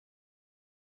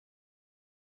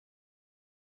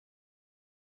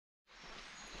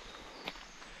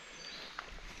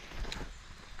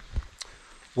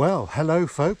Well, hello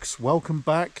folks, welcome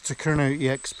back to Kerno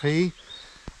EXP.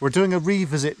 We're doing a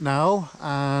revisit now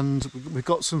and we've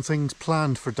got some things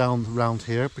planned for down around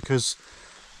here because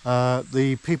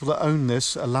the people that own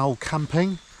this allow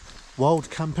camping, wild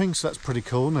camping, so that's pretty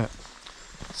cool, isn't it?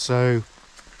 So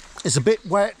it's a bit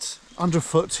wet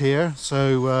underfoot here,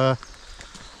 so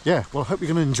yeah, well I hope you're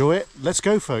going to enjoy it. Let's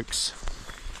go folks.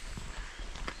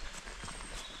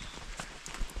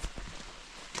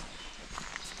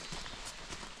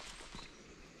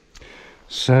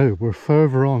 So we're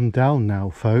further on down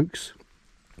now folks,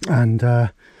 and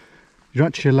you're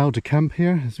actually allowed to camp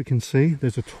here. As we can see,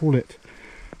 there's a toilet,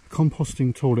 a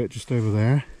composting toilet just over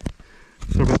there.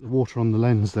 Sorry about the water on the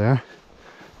lens there,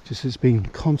 just it's been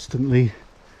constantly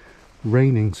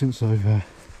raining since I've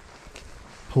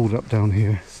pulled up down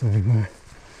here. So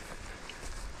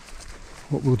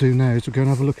what we'll do now is we'll go and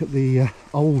have a look at the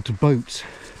old boat.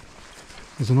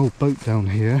 There's an old boat down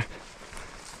here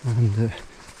and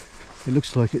it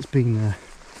looks like it's been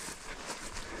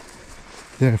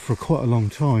there for quite a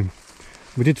long time.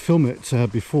 We did film it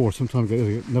before, some time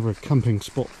ago, another camping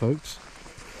spot folks.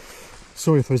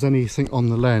 Sorry if there's anything on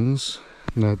the lens.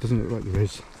 No, it doesn't look like there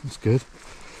is. That's good.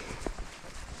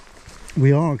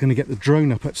 We are going to get the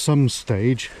drone up at some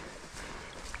stage,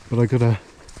 but I've got to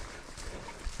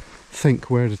think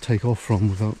where to take off from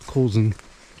without causing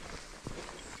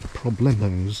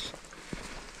problemos.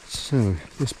 So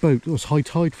this boat, oh, it's high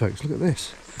tide folks, look at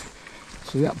this.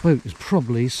 So that boat is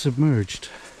probably submerged.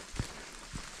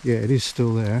 Yeah, it is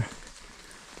still there.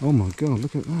 Oh my god,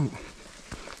 look at that.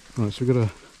 Right, so we've got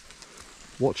to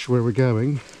watch where we're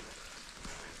going.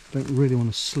 Don't really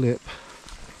want to slip.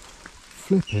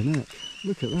 Flipping heck.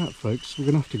 Look at that folks, we're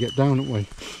going to have to get down, aren't we?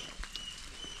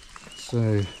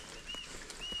 So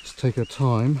let's take our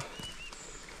time.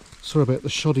 Sorry about the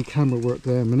shoddy camera work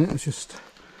there a minute, it's just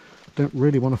don't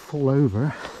really want to fall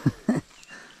over.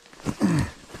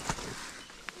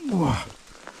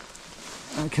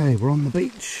 Okay, we're on the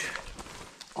beach.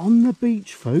 On the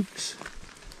beach, folks.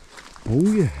 Oh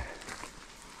yeah.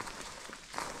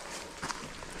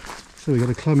 So we got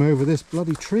to climb over this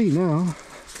bloody tree now.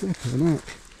 Flipping heck.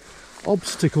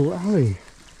 Obstacle alley.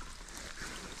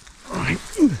 Right.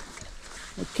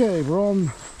 Okay, we're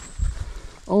on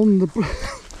the.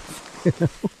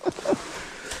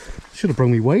 Should have brought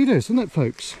me waders, isn't it,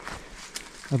 folks?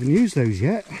 Haven't used those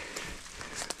yet.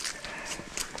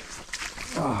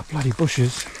 Ah, oh, bloody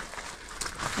bushes.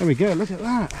 There we go, look at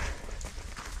that.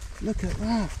 Look at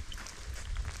that.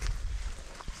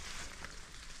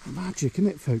 Magic, isn't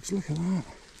it, folks? Look at that.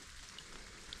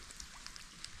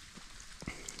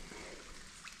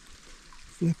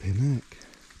 Flipping heck.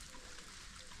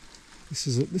 This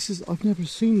is I've never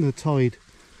seen the tide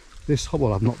this high.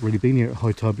 Well, I've not really been here at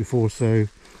high tide before, so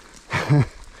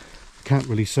can't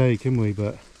really say, can we?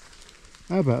 But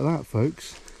how about that,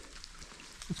 folks?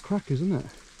 That's crackers, isn't it?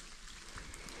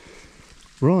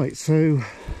 Right, so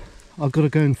I've got to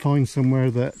go and find somewhere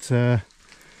that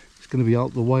is going to be out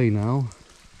of the way now.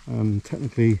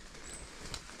 Technically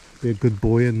be a good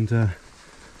boy and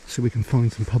so we can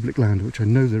find some public land, which I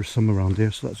know there's some around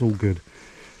here, so that's all good.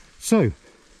 So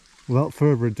without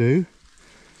further ado,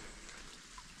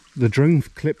 the drone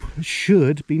clip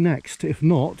should be next. If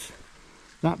not,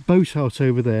 that boathouse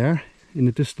over there in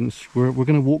the distance, we're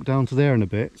going to walk down to there in a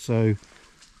bit. So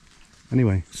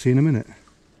anyway, see you in a minute.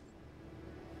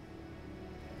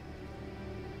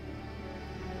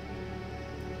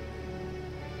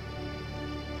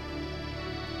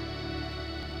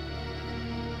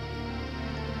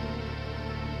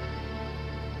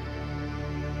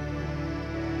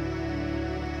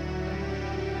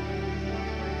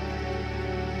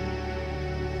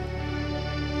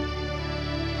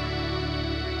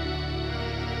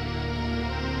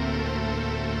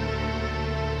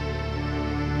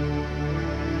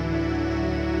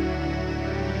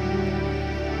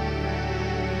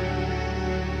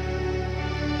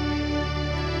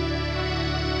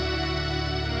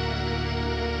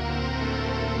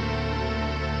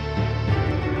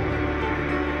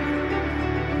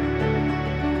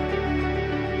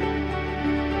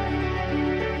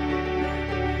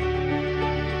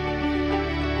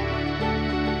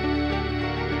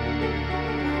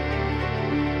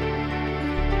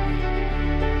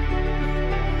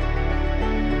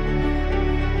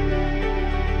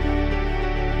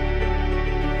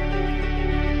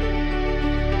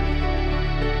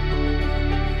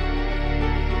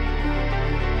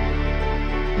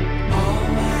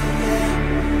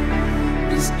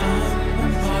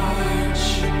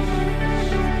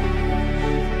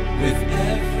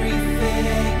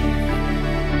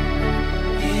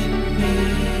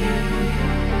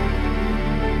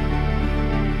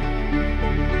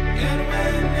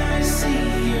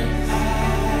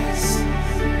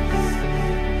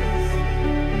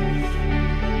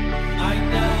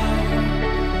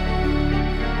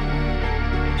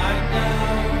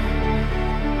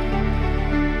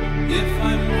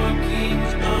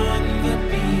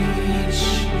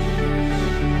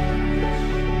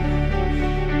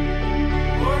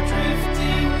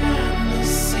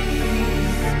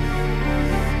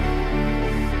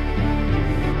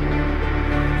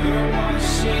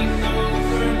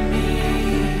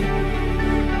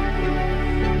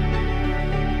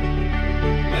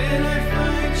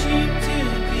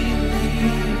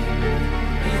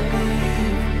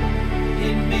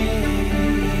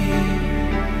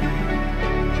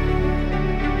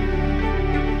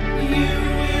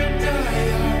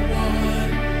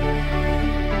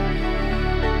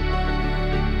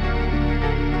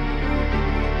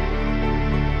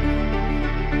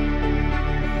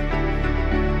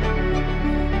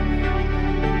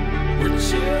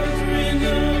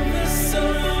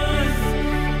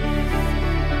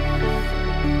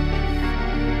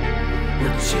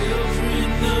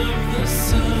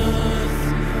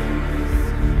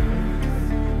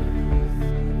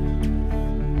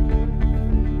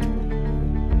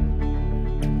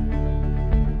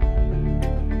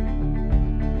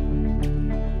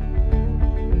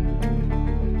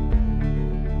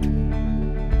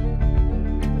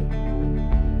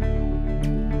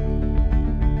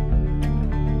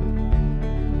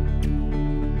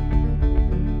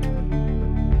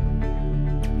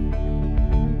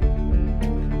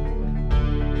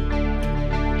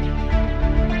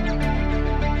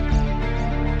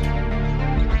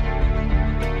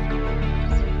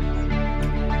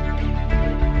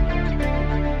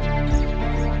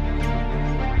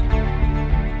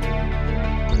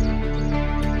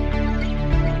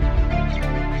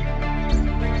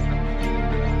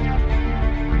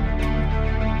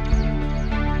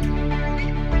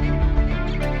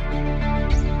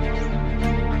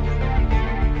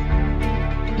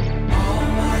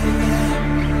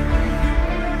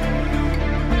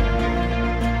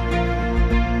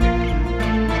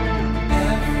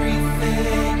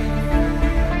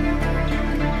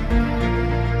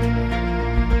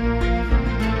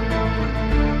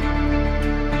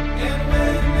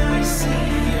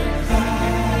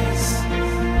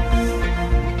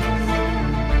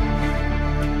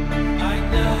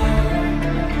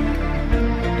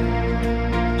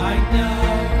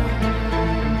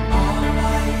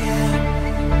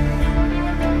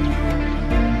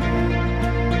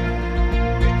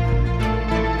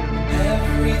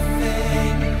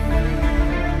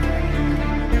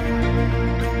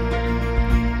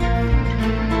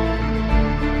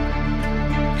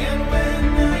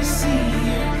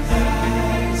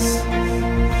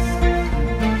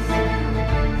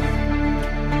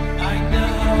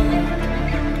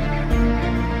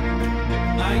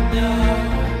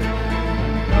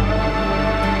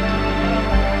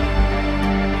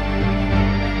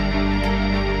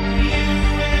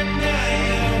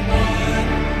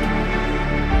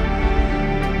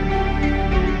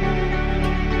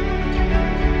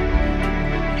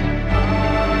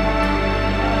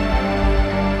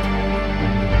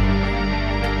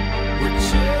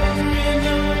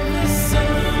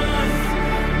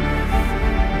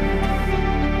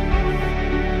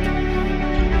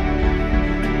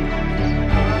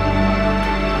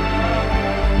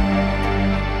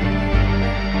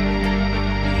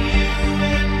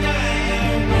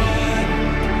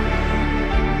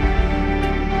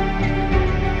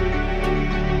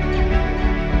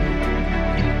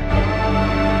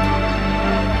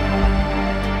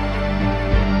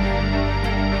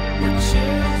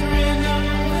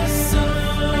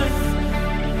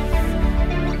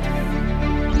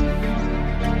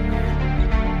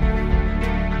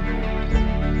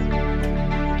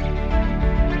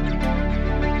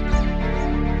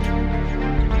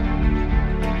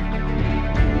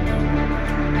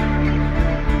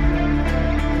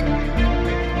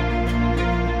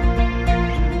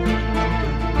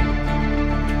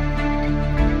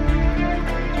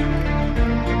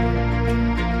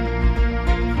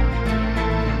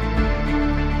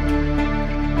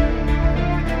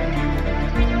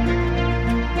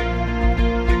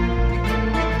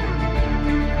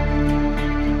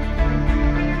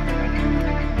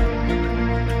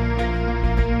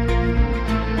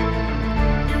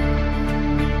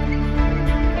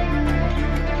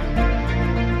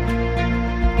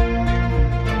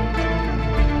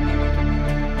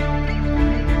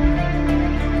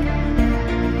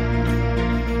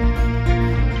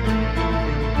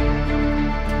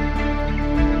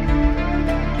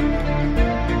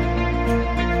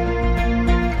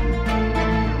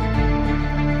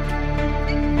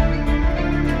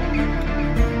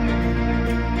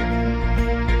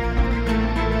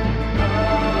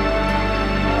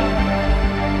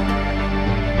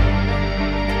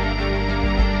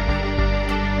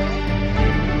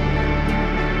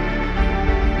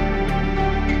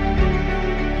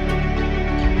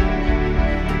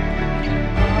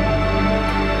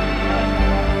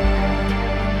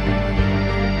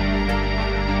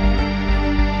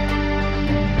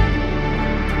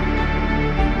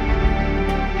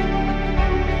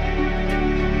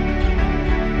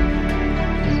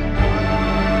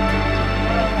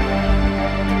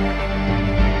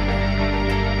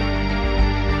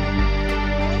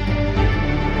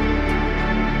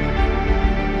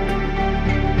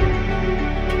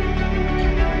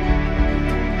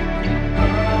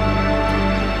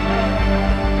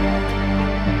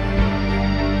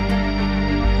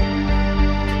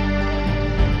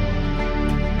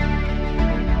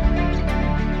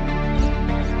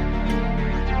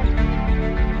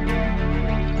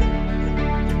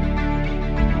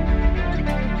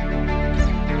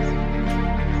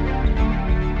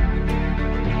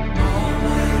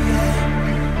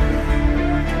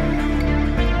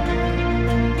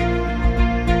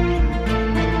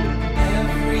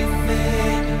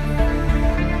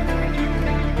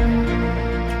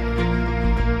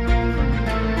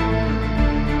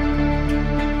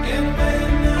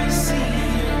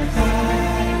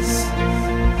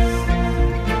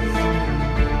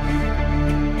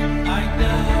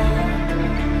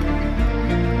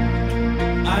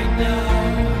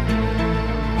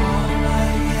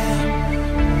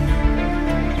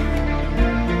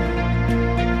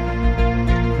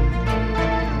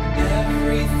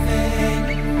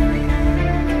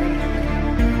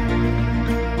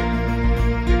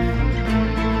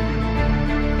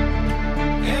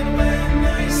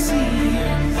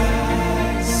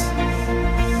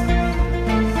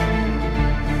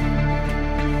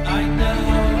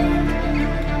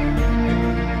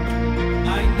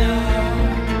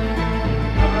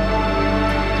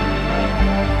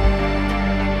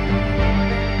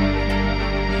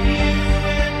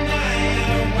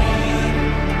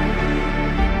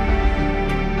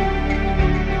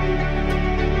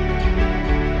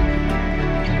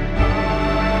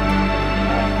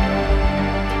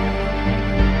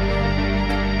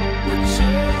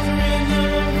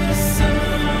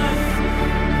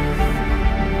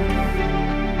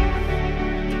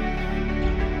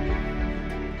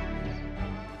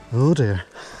 Oh dear.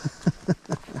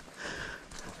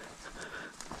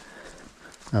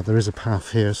 Now there is a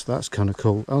path here, so that's kind of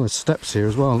cool. Oh, there's steps here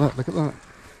as well. Look at that.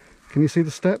 Can you see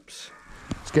the steps?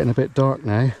 It's getting a bit dark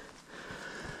now.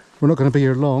 We're not going to be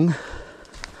here long.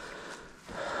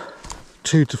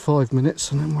 2 to 5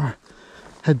 minutes and then we'll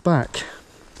head back.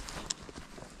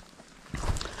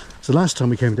 So last time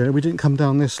we came down, we didn't come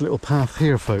down this little path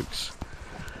here, folks.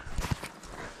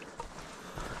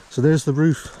 So there's the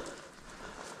roof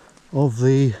of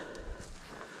the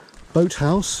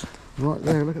boathouse right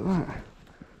there. Look at that.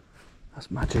 That's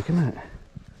magic, isn't it?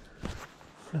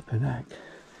 Flipping heck.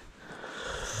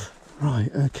 Right,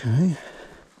 okay.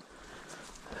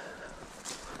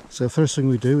 So first thing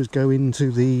we do is go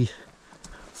into the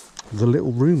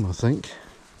little room, I think.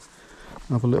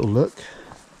 Have a little look.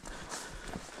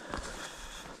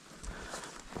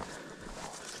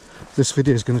 This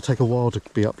video is going to take a while to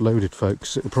be uploaded,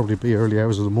 folks. It'll probably be early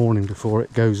hours of the morning before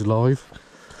it goes live.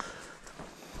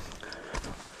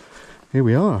 Here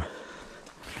we are.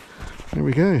 There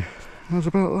we go. How's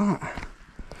about that?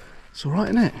 It's alright,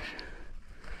 isn't it?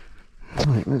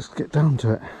 Right, let's get down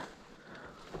to it.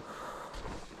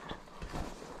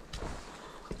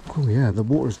 Oh yeah, the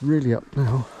water's really up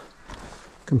now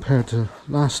compared to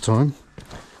last time.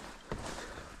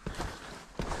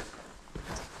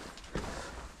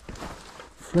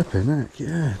 Flipping heck,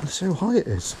 yeah, let's see how high it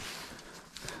is.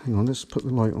 Hang on, let's put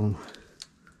the light on.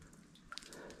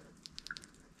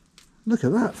 Look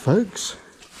at that, folks.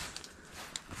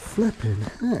 Flipping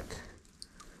heck.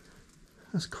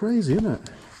 That's crazy, isn't it?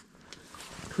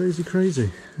 Crazy,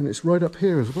 crazy. And it's right up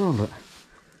here as well, look.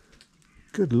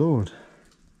 Good Lord.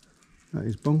 That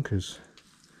is bonkers.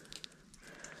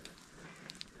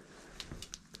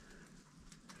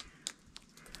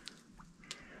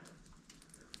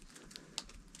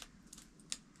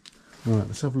 Right,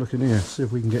 let's have a look in here, see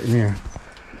if we can get in here.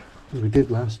 As we did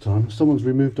last time. Someone's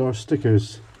removed our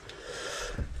stickers.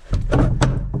 Oh,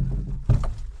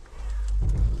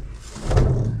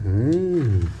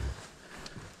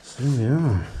 so there we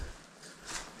are.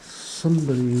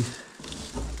 Somebody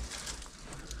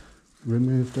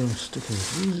removed our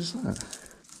stickers. Who is that?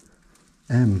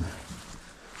 M.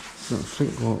 So I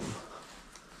think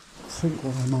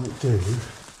what I might do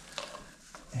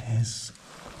is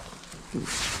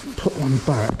put one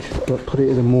back, but put it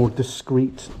in a more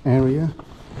discreet area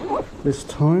this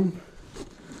time.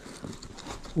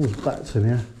 Oh, bats in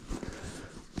here.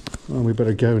 Well, we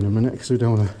better go in a minute because we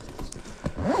don't want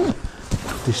to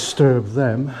disturb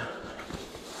them.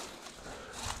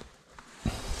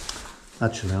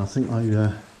 Actually, I think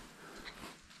I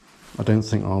don't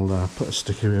think I'll put a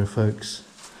sticker here, folks,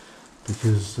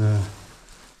 because I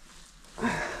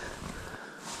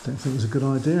don't think it's a good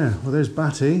idea. Well, there's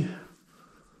Batty.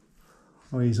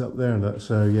 Oh, he's up there, look.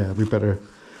 So yeah, we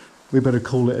better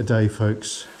call it a day,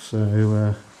 folks.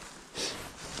 So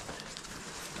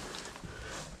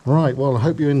right, well, I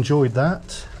hope you enjoyed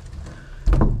that.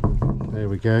 There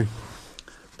we go.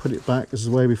 Put it back as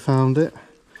the way we found it.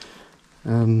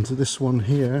 And this one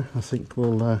here, I think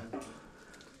we'll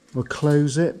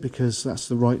close it because that's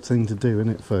the right thing to do, isn't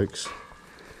it, folks?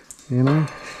 You know,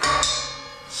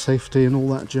 safety and all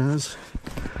that jazz.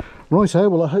 Righto,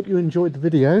 well, I hope you enjoyed the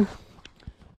video.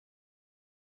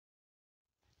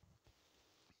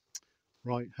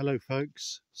 Right, hello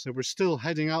folks. So we're still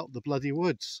heading out the bloody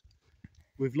woods.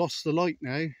 We've lost the light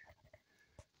now.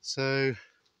 So,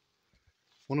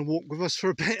 want to walk with us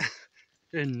for a bit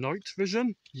in night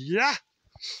vision? Yeah!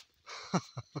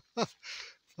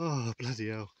 Oh, bloody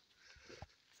hell.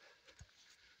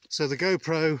 So the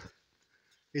GoPro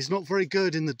is not very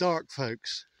good in the dark,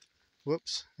 folks.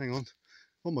 Whoops, hang on.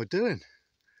 What am I doing?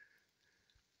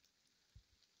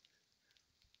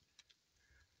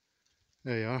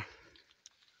 There you are.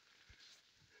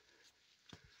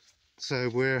 So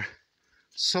we're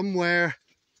somewhere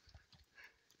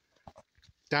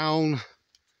down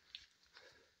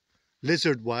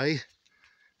Lizard Way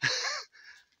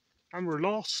and we're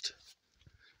lost.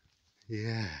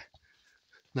 Yeah.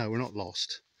 No, we're not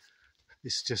lost.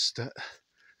 It's just that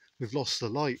we've lost the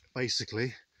light,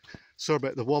 basically. Sorry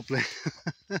about the wobbling.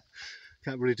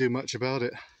 Can't really do much about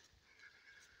it.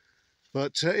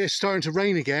 But it's starting to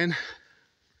rain again.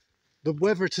 The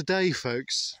weather today,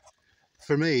 folks,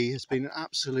 for me, has been an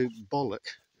absolute bollock.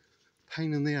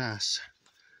 Pain in the ass.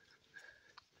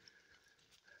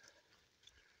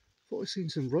 Thought I'd seen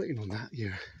some writing on that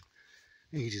here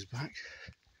ages back.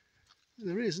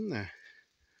 There is, isn't there?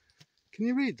 Can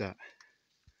you read that?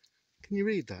 Can you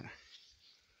read that?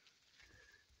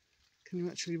 Can you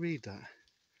actually read that?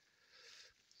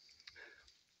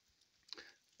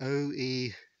 OE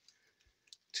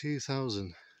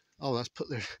 2000. Oh, that's put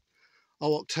there.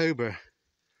 Oh, October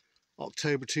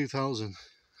 2000.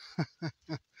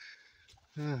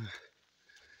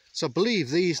 So I believe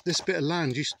this bit of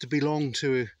land used to belong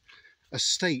to a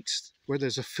state where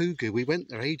there's a fugu. We went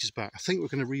there ages back. I think we're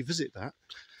going to revisit that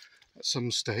at some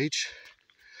stage.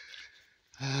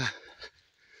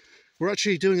 We're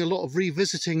actually doing a lot of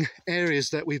revisiting areas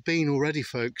that we've been already,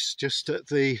 folks. Just at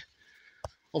the,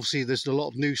 obviously there's a lot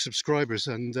of new subscribers,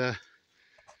 and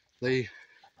they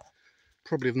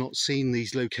probably have not seen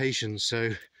these locations.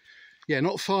 So yeah,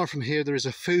 not far from here there is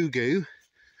a fugu.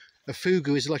 A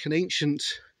fugu is like an ancient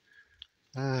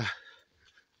a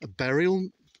burial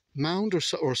mound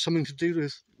or something to do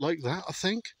with like that, I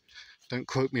think. Don't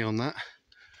quote me on that.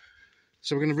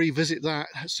 So we're going to revisit that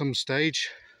at some stage.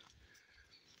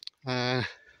 And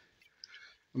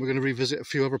we're going to revisit a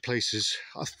few other places.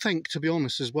 I think, to be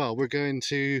honest as well, we're going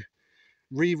to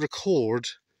re-record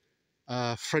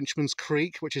Frenchman's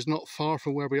Creek, which is not far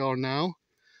from where we are now,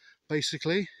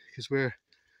 basically, because we're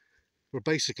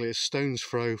basically a stone's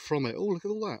throw from it. Oh, look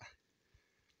at all that.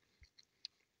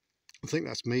 I think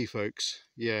that's me, folks.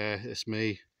 Yeah, it's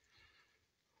me.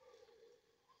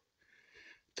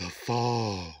 The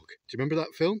Fog. Do you remember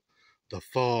that film? The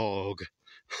Fog.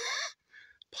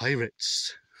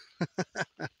 Pirates.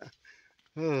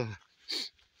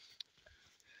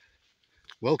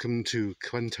 Welcome to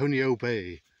Quantonio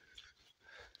Bay.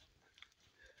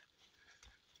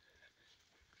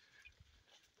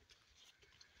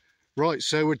 Right,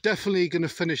 so we're definitely going to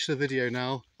finish the video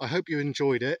now. I hope you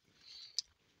enjoyed it.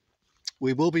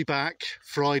 We will be back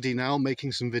Friday now,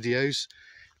 making some videos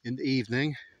in the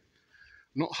evening.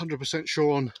 I'm not 100%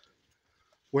 sure on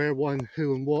where, when,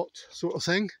 who and what sort of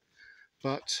thing,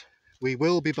 but we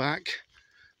will be back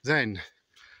then.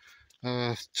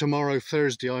 Tomorrow,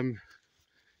 Thursday, I'm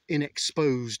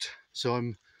inexposed, so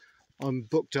I'm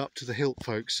booked up to the hilt,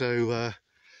 folks. So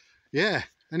yeah,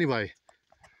 anyway,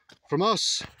 from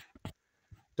us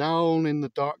down in the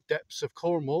dark depths of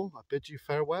Cornwall, I bid you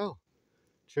farewell.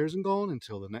 Cheers and gone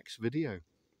until the next video.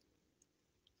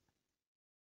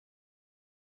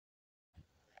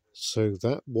 So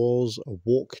that was a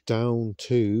walk down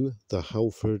to the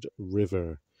HELFORD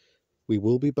River. We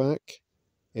will be back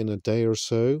in a day or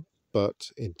so, but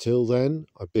until then,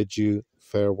 I bid you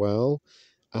farewell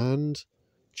and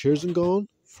cheers and gone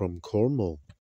from Cornwall.